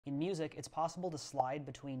In music, it's possible to slide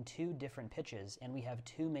between two different pitches, and we have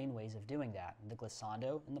two main ways of doing that, the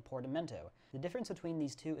glissando and the portamento. The difference between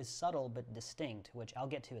these two is subtle but distinct, which I'll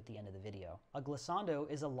get to at the end of the video. A glissando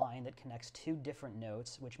is a line that connects two different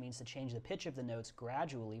notes, which means to change the pitch of the notes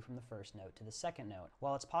gradually from the first note to the second note.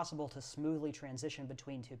 While it's possible to smoothly transition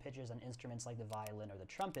between two pitches on instruments like the violin or the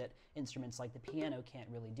trumpet, instruments like the piano can't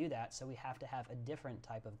really do that, so we have to have a different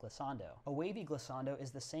type of glissando. A wavy glissando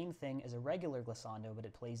is the same thing as a regular glissando, but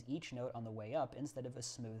it plays each note on the way up instead of a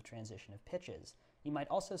smooth transition of pitches. You might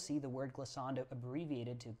also see the word glissando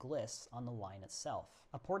abbreviated to gliss on the line itself.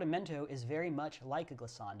 A portamento is very much like a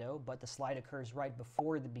glissando, but the slide occurs right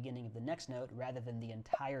before the beginning of the next note rather than the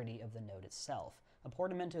entirety of the note itself. A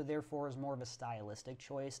portamento therefore is more of a stylistic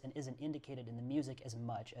choice and isn't indicated in the music as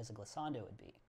much as a glissando would be.